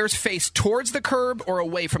front tires face towards the curb or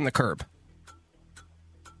away from the curb?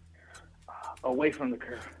 away from the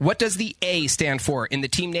curb. What does the A stand for in the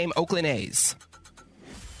team name Oakland A's?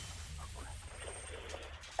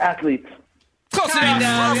 Athletes. Close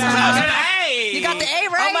enough. Hey! You got the A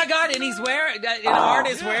right. Oh my God! And he's wearing. Art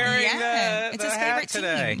is wearing it's the his hat favorite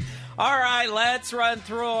today. team. All right, let's run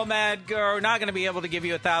through them, Edgar. We're not going to be able to give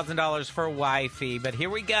you $1,000 for wifey, but here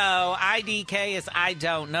we go. IDK is I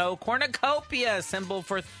don't know. Cornucopia, symbol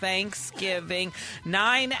for Thanksgiving.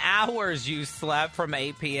 9 hours you slept from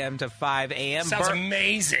 8 p.m. to 5 a.m. Sounds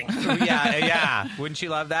amazing. Yeah. Wouldn't you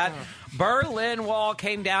love that? Berlin Wall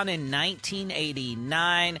came down in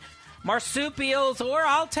 1989. Marsupials, or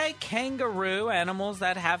I'll take kangaroo, animals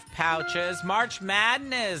that have pouches. March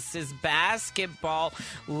Madness is basketball.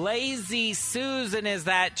 Lazy Susan is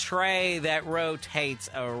that tray that rotates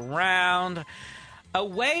around.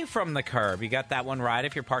 Away from the curb, you got that one right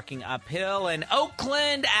if you're parking uphill. And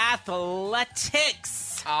Oakland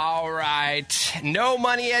Athletics. All right. No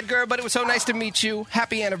money, Edgar, but it was so nice to meet you.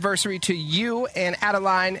 Happy anniversary to you and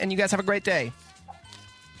Adeline, and you guys have a great day.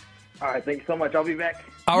 All right, thank you so much. I'll be back.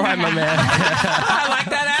 All right, my man. I like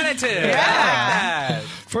that attitude. Yeah. I like that.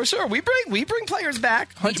 For sure. We bring players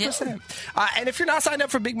back. 100%. And if you're not signed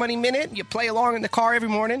up for Big Money Minute, you play along in the car every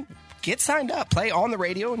morning, get signed up. Play on the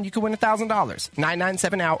radio, and you can win $1,000.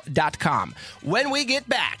 997now.com. When we get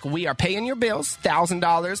back, we are paying your bills.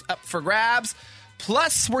 $1,000 up for grabs.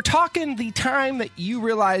 Plus, we're talking the time that you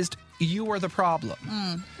realized you were the problem.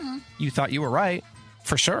 Mm-hmm. You thought you were right.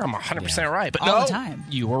 For sure, I'm 100% right. But All no, the time.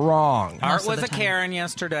 you were wrong. Art was a Karen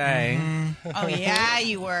yesterday. Oh, yeah,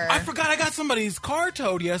 you were. I forgot I got somebody's car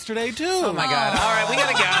towed yesterday, too. Oh, my God. All right, we got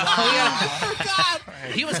to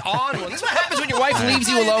go. He was on one. This is what happens when your wife leaves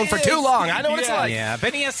you alone for too long. I know what it's like. Yeah,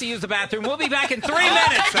 Benny has to use the bathroom. We'll be back in 3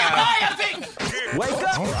 minutes. Wake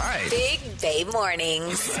up. All right. Big Bay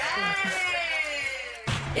Mornings.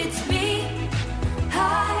 It's me.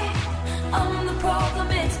 Hi, I'm the problem.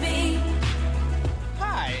 It's me.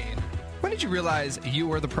 Hi. When did you realize you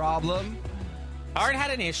were the problem? Art had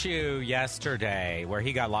an issue yesterday where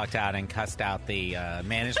he got locked out and cussed out the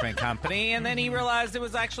management company, and then he realized it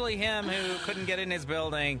was actually him who couldn't get in his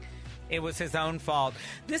building. It was his own fault.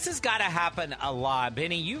 This has got to happen a lot.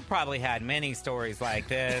 Benny, you've probably had many stories like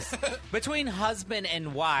this. Between husband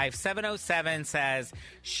and wife, 707 says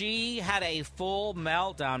she had a full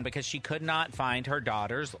meltdown because she could not find her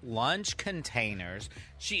daughter's lunch containers.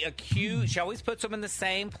 She always puts them in the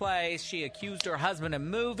same place. She accused her husband of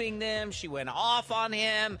moving them. She went off on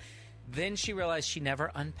him. Then she realized she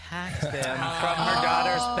never unpacked them from her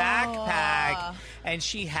daughter's backpack, and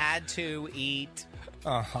she had to eat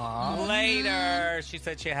later. She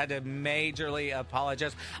said she had to majorly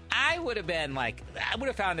apologize. I would have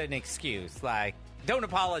found an excuse. Like, don't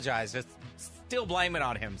apologize. Just still blame it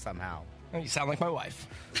on him somehow. You sound like my wife.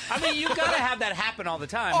 I mean, you got to have that happen all the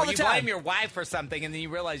time. All where the you time. blame your wife for something and then you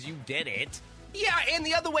realize you did it. Yeah, and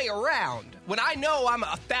the other way around. When I know I'm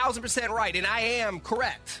 1,000% right and I am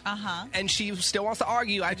correct, and she still wants to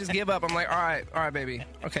argue, I just give up. I'm like, all right, baby.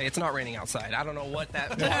 Okay, it's not raining outside. I don't know what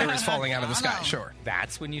that water is falling out of the sky. Sure.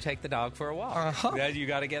 That's when you take the dog for a walk. You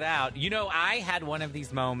got to get out. You know, I had one of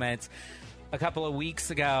these moments a couple of weeks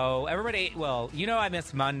ago. I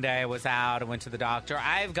missed Monday. I was out. I went to the doctor.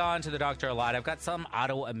 I've gone to the doctor a lot. I've got some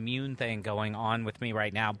autoimmune thing going on with me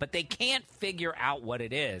right now, but they can't figure out what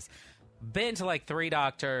it is. Been to like 3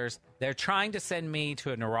 doctors. They're trying to send me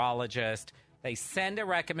to a neurologist. They send a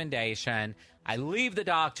recommendation. I leave the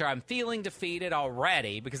doctor. I'm feeling defeated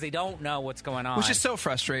already because they don't know what's going on. Which is so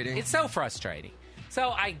frustrating. It's so frustrating.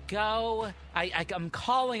 So I go. I'm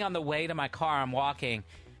calling on the way to my car. I'm walking.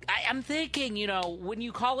 I'm thinking, when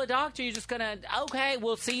you call a doctor, you're just going to, okay,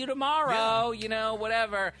 we'll see you tomorrow,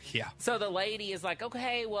 whatever. Yeah. So the lady is like,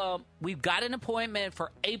 okay, well, we've got an appointment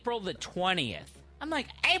for April the 20th. I'm like,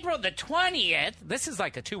 April the 20th? This is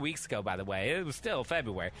like 2 weeks ago, by the way. It was still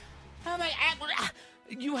February. I'm like,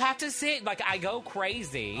 you have to see. Like, I go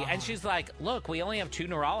crazy. And she's like, look, we only have 2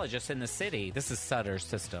 neurologists in the city. This is Sutter's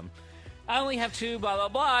system. I only have 2, blah, blah,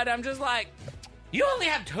 blah. And I'm just like, you only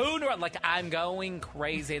have 2 neurologists? Like, I'm going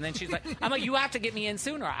crazy. And then she's like, I'm like, you have to get me in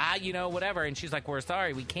sooner. Whatever. And she's like, we're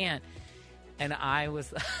sorry, we can't. And I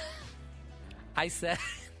said...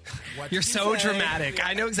 You're so dramatic.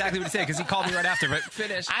 I know exactly what to say because he called me right after, but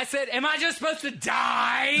finish. I said, am I just supposed to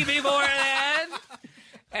die before then?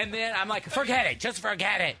 And then I'm like, forget it. Just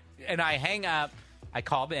forget it. And I hang up. I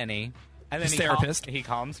call Benny. And then His therapist. He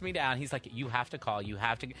calms me down. He's like, you have to call. You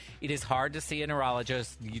have to. It is hard to see a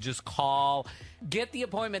neurologist. You just call. Get the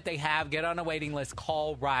appointment they have. Get on a waiting list.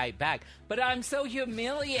 Call right back. But I'm so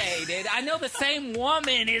humiliated. I know the same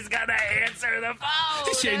woman is going to answer the phone.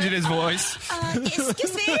 He's changing his voice.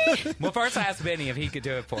 Excuse me? Well, first I asked Benny if he could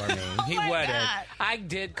do it for me. He my wouldn't. God. I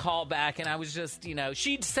did call back, and I was just,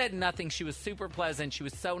 she'd said nothing. She was super pleasant. She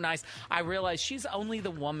was so nice. I realized she's only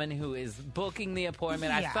the woman who is booking the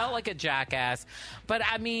appointment. I Yeah. felt like a jackass. But,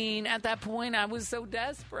 I mean, at that point, I was so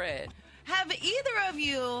desperate. Have either of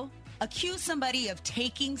you accused somebody of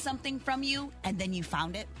taking something from you and then you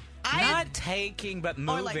found it? Not taking, but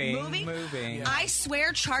moving. Or like moving? I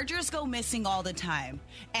swear chargers go missing all the time.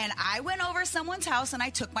 And I went over someone's house and I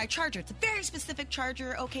took my charger. It's a very specific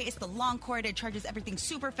charger. Okay, it's the long cord. It charges everything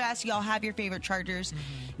super fast. Y'all have your favorite chargers.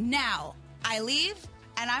 Now, I leave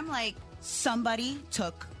and I'm like, somebody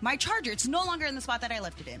took my charger. It's no longer in the spot that I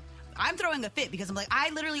left it in. I'm throwing a fit because I'm like, I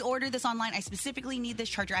literally ordered this online. I specifically need this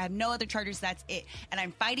charger. I have no other chargers. That's it. And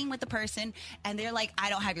I'm fighting with the person, and they're like, I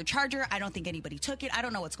don't have your charger. I don't think anybody took it. I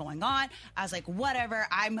don't know what's going on. I was like, whatever.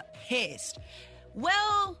 I'm pissed.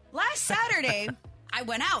 Well, last Saturday, I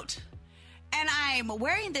went out, and I'm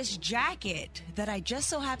wearing this jacket that I just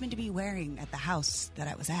so happened to be wearing at the house that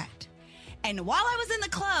I was at. And while I was in the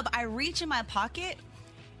club, I reach in my pocket,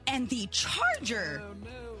 and the charger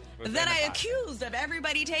that I accused of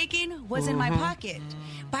everybody taking was in my pocket.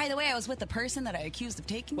 By the way, I was with the person that I accused of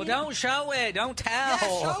taking it. Well, don't show it. Don't tell. Yeah,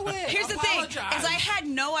 show it. Here's the thing, Apologize. is I had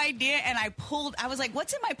no idea, and I was like,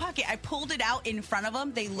 what's in my pocket? I pulled it out in front of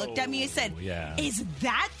them. They looked at me and said, is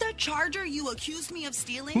that the charger you accused me of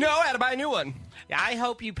stealing? No, I had to buy a new one. Yeah, I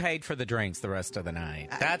hope you paid for the drinks the rest of the night.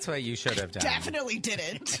 That's what you should have done. Definitely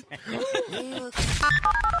didn't.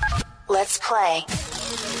 Let's play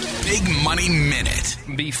Big Money Minute.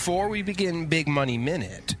 Before we begin Big Money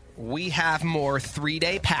Minute, we have more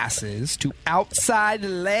 3-day passes to Outside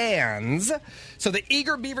Lands. So the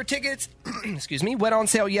Eager Beaver tickets, went on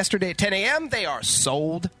sale yesterday at 10 a.m. They are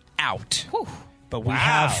sold out. Whew. But we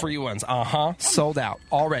have free ones. Sold out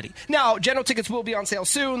already. Now, general tickets will be on sale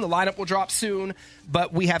soon. The lineup will drop soon.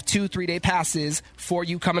 But we have 2 3-day passes for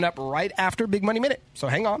you coming up right after Big Money Minute. So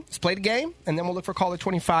hang on. Let's play the game, and then we'll look for caller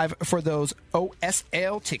 25 for those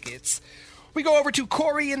OSL tickets. We go over to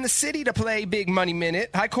Corey in the city to play Big Money Minute.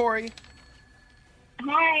 Hi, Corey.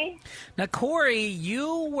 Hi. Now, Corey,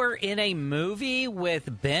 you were in a movie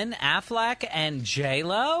with Ben Affleck and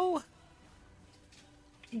J-Lo?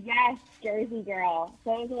 Yes, Jersey Girl.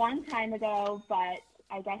 So it was a long time ago, but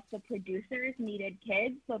I guess the producers needed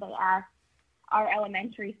kids, so they asked our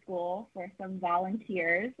elementary school for some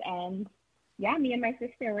volunteers, and yeah, me and my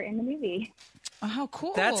sister were in the movie. Oh, how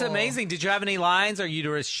cool. That's amazing. Did you have any lines, or you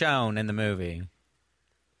were shown in the movie?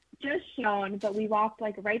 Just shown, but we walked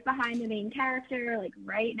like right behind the main character, like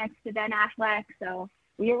right next to Ben Affleck, so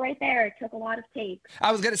we were right there. It took a lot of takes.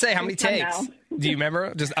 I was going to say, how many It was fun, takes? though. Do you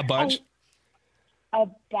remember? Just a bunch? A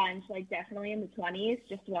bunch, like definitely in the 20s,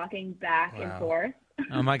 just walking back and forth.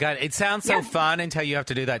 Oh, my God. It sounds so fun until you have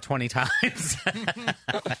to do that 20 times. It's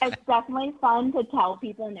definitely fun to tell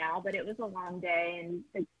people now, but it was a long day,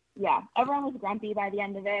 and everyone was grumpy by the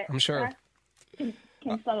end of it. I'm sure. Can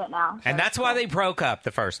say it now. And that's why they broke up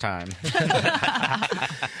the first time.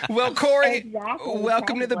 Well, Corey, Exactly,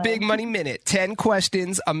 welcome to the probably. Big Money Minute. 10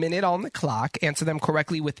 questions, a minute on the clock. Answer them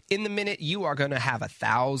correctly within the minute. You are going to have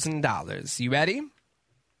 $1,000. You ready?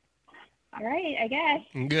 All right, I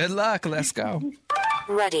guess. Good luck. Let's go.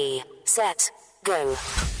 Ready, set, go.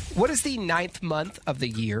 What is the 9th month of the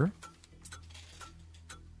year?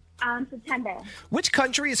 September, Which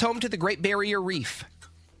country is home to the Great Barrier Reef?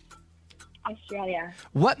 Australia.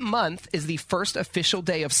 What month is the first official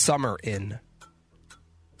day of summer in?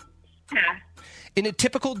 Pass. In a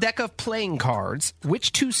typical deck of playing cards,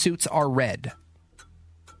 which 2 suits are red?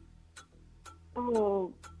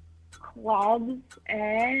 Oh, clubs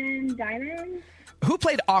and diamonds. Who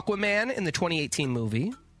played Aquaman in the 2018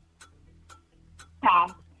 movie?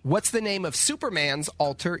 Pass. What's the name of Superman's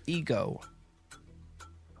alter ego?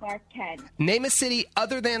 Clark Kent. Name a city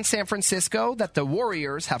other than San Francisco that the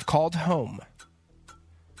Warriors have called home.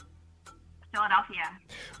 Philadelphia.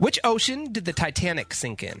 Which ocean did the Titanic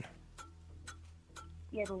sink in?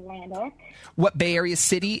 The Atlantic. What Bay Area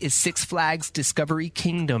city is Six Flags Discovery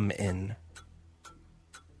Kingdom in?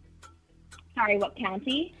 Sorry, what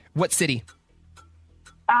county? What city?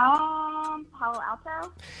 Palo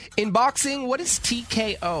Alto. In boxing, what is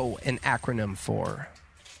TKO an acronym for?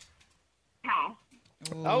 Pass.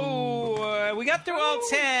 Oh, we got through all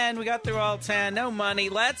 10. No money.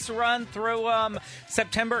 Let's run through them.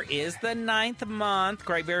 September is the 9th month.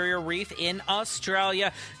 Great Barrier Reef in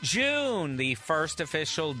Australia. June, the first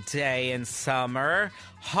official day in summer.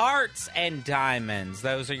 Hearts and diamonds.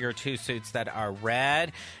 Those are your two suits that are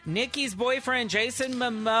red. Nikki's boyfriend, Jason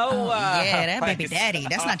Momoa. Oh, yeah, that baby daddy.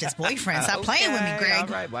 That's not just boyfriend. Stop playing with me, Greg. All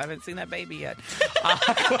right. Well, I haven't seen that baby yet.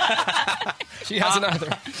 She hasn't either.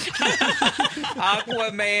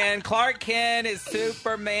 Aquaman. Clark Kent is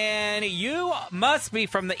Superman. You must be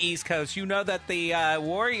from the East Coast. You know that the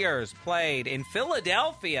Warriors played in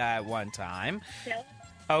Philadelphia at one time.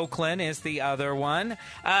 Oakland is the other one.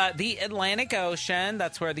 The Atlantic Ocean,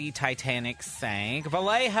 that's where the Titanic sank.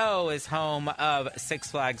 Vallejo is home of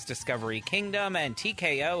Six Flags Discovery Kingdom, and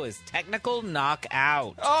TKO is Technical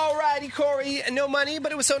Knockout. All righty, Corey. No money,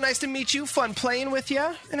 but it was so nice to meet you. Fun playing with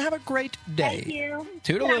you, and have a great day. Thank you.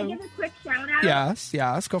 Toodaloo. Can I give a quick shout out? Yes,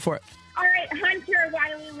 go for it. All right, Hunter,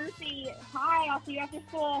 Wiley, Lucy. Hi, I'll see you after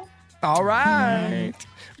school. All right.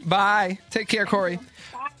 Bye. Take care, Corey.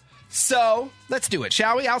 Bye. So, let's do it,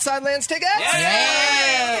 shall we? Outside Lands tickets?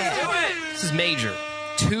 Yeah! Do it! This is major.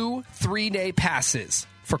 2 3-day passes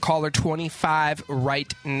for caller 25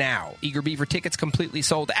 right now. Eager Beaver tickets completely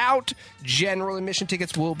sold out. General admission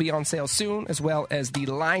tickets will be on sale soon, as well as the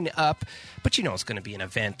lineup. But you know it's going to be an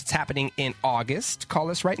event. It's happening in August. Call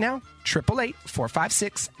us right now,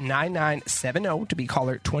 888-456-9970 to be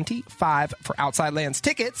caller 25 for Outside Lands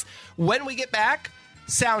tickets. When we get back,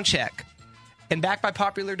 sound check. And back by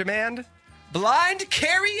popular demand, blind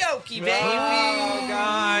karaoke, baby. Oh,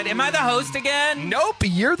 God. Am I the host again? Nope,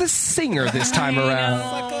 you're the singer this time around.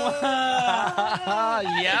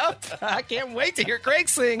 Yep. I can't wait to hear Craig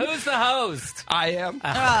sing. Who's the host? I am.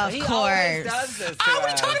 Of He course. always does this to What are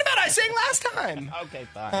you us. talking about? I sang last time. Okay,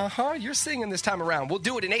 fine. You're singing this time around. We'll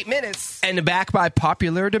do it in 8 minutes. And back by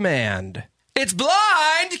popular demand, it's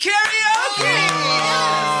blind karaoke.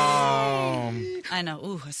 I know.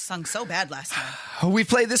 Ooh, I sung so bad last time. We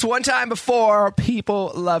played this one time before.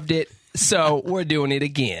 People loved it, so we're doing it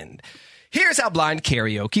again. Here's how blind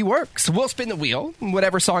karaoke works. We'll spin the wheel.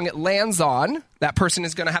 Whatever song it lands on, that person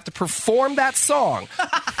is going to have to perform that song.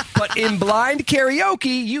 But in blind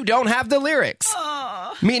karaoke, you don't have the lyrics.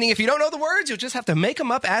 Meaning if you don't know the words, you'll just have to make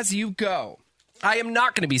them up as you go. I am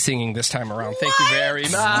not going to be singing this time around. Thank you very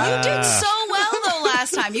much. You did so well, though,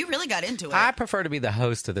 last time. You really got into it. I prefer to be the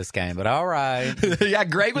host of this game, but all right. Yeah,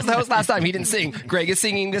 Greg was the host last time. He didn't sing. Greg is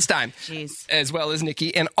singing this time. Jeez. As well as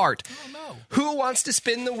Nikki and Art. Oh, no. Who wants to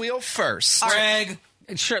spin the wheel first? Greg.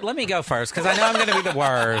 Sure, let me go first, because I know I'm going to be the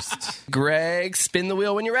worst. Greg, spin the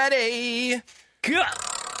wheel when you're ready. Go.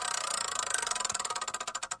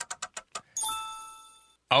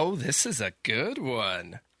 Oh, this is a good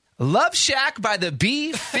one. Love Shack by the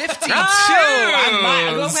B-52s.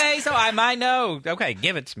 I might know. Okay,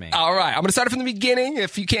 give it to me. All right, I'm going to start it from the beginning.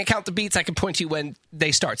 If you can't count the beats, I can point to you when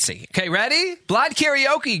they start singing. Okay, ready? Blind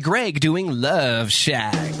karaoke, Greg doing Love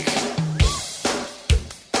Shack.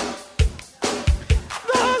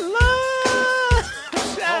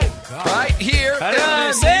 Right here.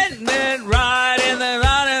 Sitting right in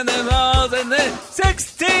the walls and then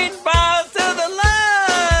 16 miles to the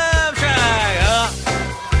Love Shack.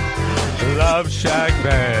 Love Shack,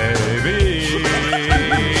 baby.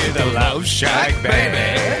 The Love Shack,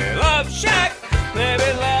 baby. Love Shack, baby,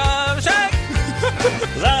 Love Shack.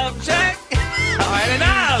 Love Shack. All right,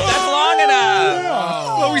 enough. That's long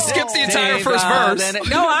enough. Well, we skipped the entire first verse.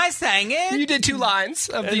 No, I sang it. You did 2 lines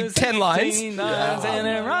of the 10 lines. And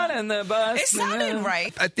running the bus. It sounded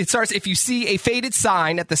right. It starts, if you see a faded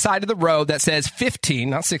sign at the side of the road that says 15,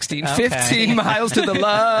 not 16, Okay. 15 miles to the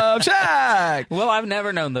Love Shack. Well, I've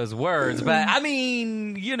never known those words, but I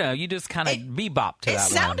mean, you know, you just kind of bebop to It that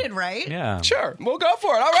sounded one. right. Yeah. Sure, we'll go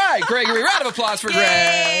for it. All right, Gregory, round of applause for Greg.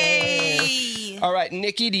 Yay! All right,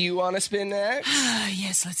 Nikki, do you want to spin next?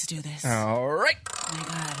 Yes, let's do this. All right. Oh, my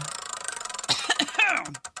God.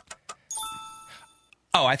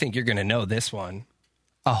 Oh, I think you're going to know this one.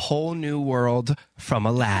 A Whole New World from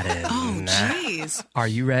Aladdin. Oh, jeez. Are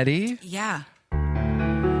you ready? Yeah.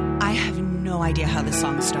 I have no idea how this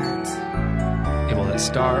song starts. Well, it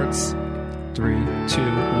starts. 3, 2,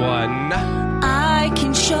 1. I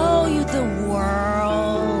can show you the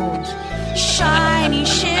world. Shiny,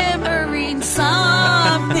 shimmering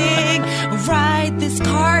something. Ride this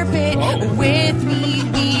carpet with me.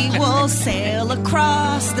 We will sail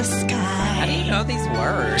across the sky. How do you know these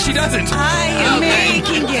words? She doesn't. I am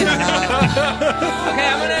making it up. Okay,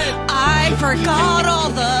 I'm gonna. I forgot all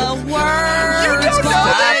the words. You don't know but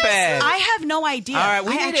that? I have no idea. All right,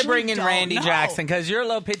 we I need to bring in actually Randy don't know. Jackson because you're a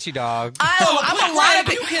little pitchy dog. I'm a lot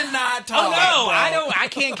of You cannot talk. Oh no, I don't. I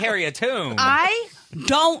can't carry a tune. I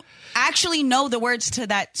don't actually know the words to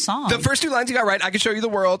that song. The first 2 lines you got right. I can show you the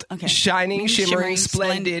world. Okay. Shining, shimmering,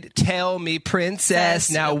 splendid. Tell me, princess.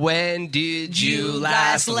 Now, when did you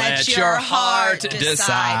last let your heart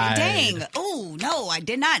decide? Dang. Oh, no, I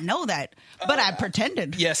did not know that. But I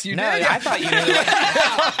pretended. Yes, you No, did. I thought you knew the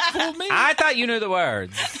words. I thought you knew the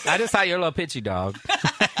words. I just thought you're a little pitchy dog.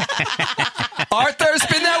 Arthur,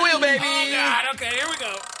 spin that wheel, baby. Oh, God. Okay, here we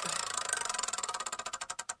go.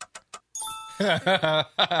 Oh,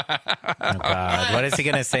 God. What is he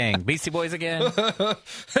going to sing? Beastie Boys again?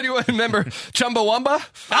 Anyone remember Chumbawamba? Oh,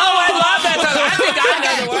 I love that song. I think I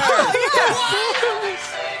know the words.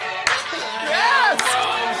 Yes!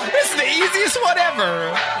 This is the easiest one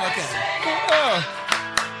ever. Okay.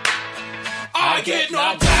 I get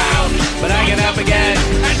knocked down, but I get up again.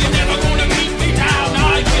 and you're never gonna keep me down.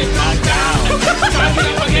 I get knocked down, I get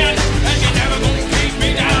up again, and you're never gonna keep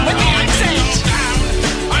me down. I get knocked down,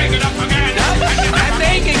 I get up again. I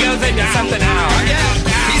think it goes into something else. Yeah,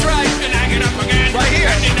 he's right. And I get up again, Right here.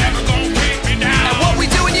 and you're never gonna keep me down. And what we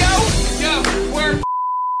doing, yo? Yo, we're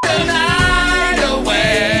the night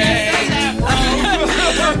away.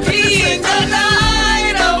 Being the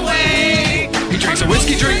night away. He drinks a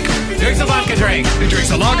whiskey drink. Drinks a vodka drink. He drinks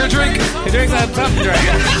a lager drink. He drinks a tough drink.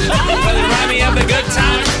 But it remind me of the good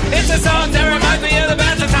times. It's a song that reminds me of the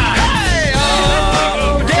best of times. Hey,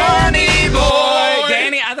 oh, Danny boy.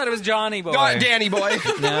 Danny, I thought it was Johnny Boy. Danny boy.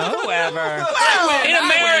 No, ever. In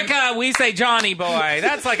America, we say Johnny Boy.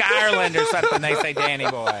 That's like Ireland or something. They say Danny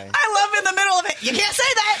Boy. I love in the middle of it. You can't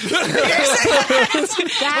say that. You can't say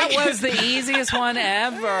that. That was the easiest one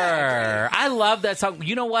ever. I love that song.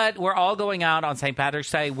 You know what? We're all going out on St. Patrick's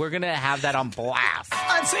Day. We're going to have that on blast.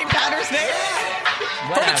 On St. Patrick's Day.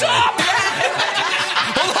 From the top.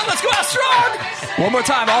 Hold on, let's go out strong. One more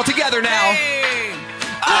time, all together now.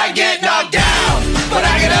 I get knocked down, but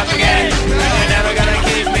I get up again. You're never gonna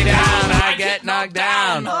keep me down. I get knocked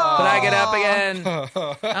down, but I get up again.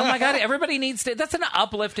 Oh my God! Everybody needs to. That's an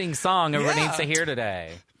uplifting song. Everybody needs to hear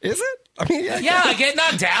today. Is it? I mean, Yeah, I get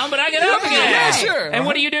knocked down, but I get up again. Yeah, sure. And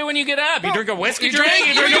what do you do when you get up? You drink a whiskey drink.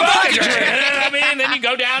 You drink a vodka drink. I mean, then you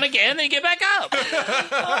go down again, then you get back up.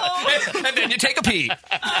 And then you take a pee.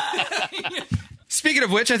 Speaking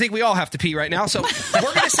of which, I think we all have to pee right now. So we're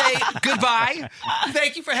going to say goodbye.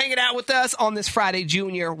 Thank you for hanging out with us on this Friday,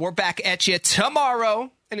 Junior. We're back at you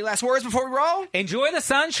tomorrow. Any last words before we roll? Enjoy the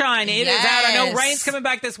sunshine. It is out. I know rain's coming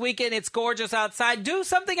back this weekend. It's gorgeous outside. Do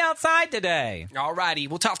something outside today. All righty.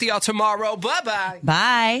 We'll talk to y'all tomorrow. Bye-bye.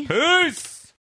 Bye. Peace.